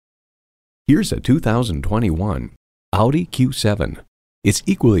Here's a 2021 Audi Q7. It's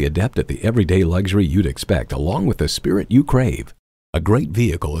equally adept at the everyday luxury you'd expect, along with the spirit you crave. A great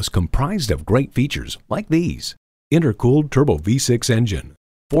vehicle is comprised of great features like these: intercooled turbo V6 engine,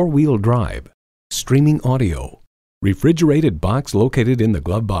 four-wheel drive, streaming audio, refrigerated box located in the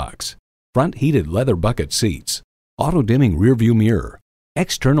glove box, front heated leather bucket seats, auto-dimming rearview mirror,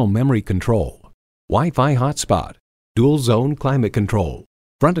 external memory control, Wi-Fi hotspot, dual-zone climate control,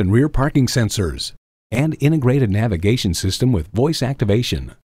 front and rear parking sensors, and integrated navigation system with voice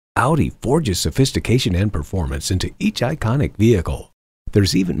activation. Audi forges sophistication and performance into each iconic vehicle.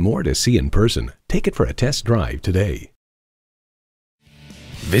 There's even more to see in person. Take it for a test drive today.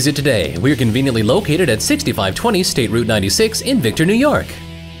 Visit today. We're conveniently located at 6520 State Route 96 in Victor, New York.